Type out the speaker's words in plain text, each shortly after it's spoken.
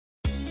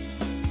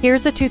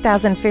Here's a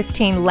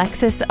 2015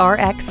 Lexus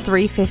RX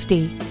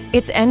 350.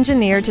 It's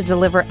engineered to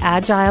deliver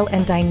agile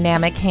and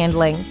dynamic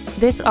handling.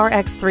 This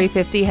RX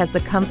 350 has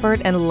the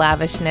comfort and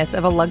lavishness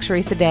of a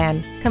luxury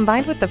sedan,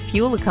 combined with the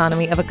fuel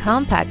economy of a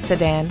compact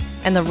sedan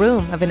and the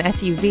room of an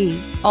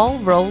SUV, all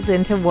rolled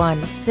into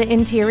one. The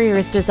interior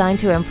is designed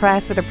to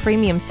impress with a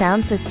premium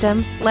sound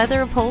system,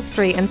 leather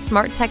upholstery, and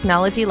smart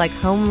technology like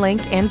HomeLink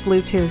and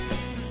Bluetooth.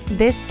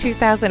 This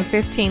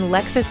 2015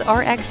 Lexus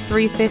RX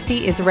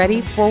 350 is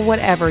ready for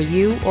whatever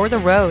you or the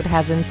road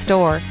has in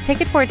store. Take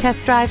it for a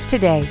test drive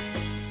today.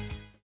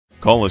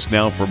 Call us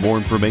now for more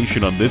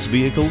information on this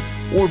vehicle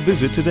or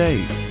visit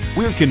today.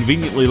 We're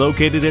conveniently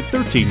located at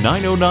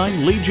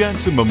 13909 Lee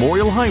Jackson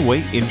Memorial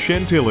Highway in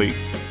Chantilly.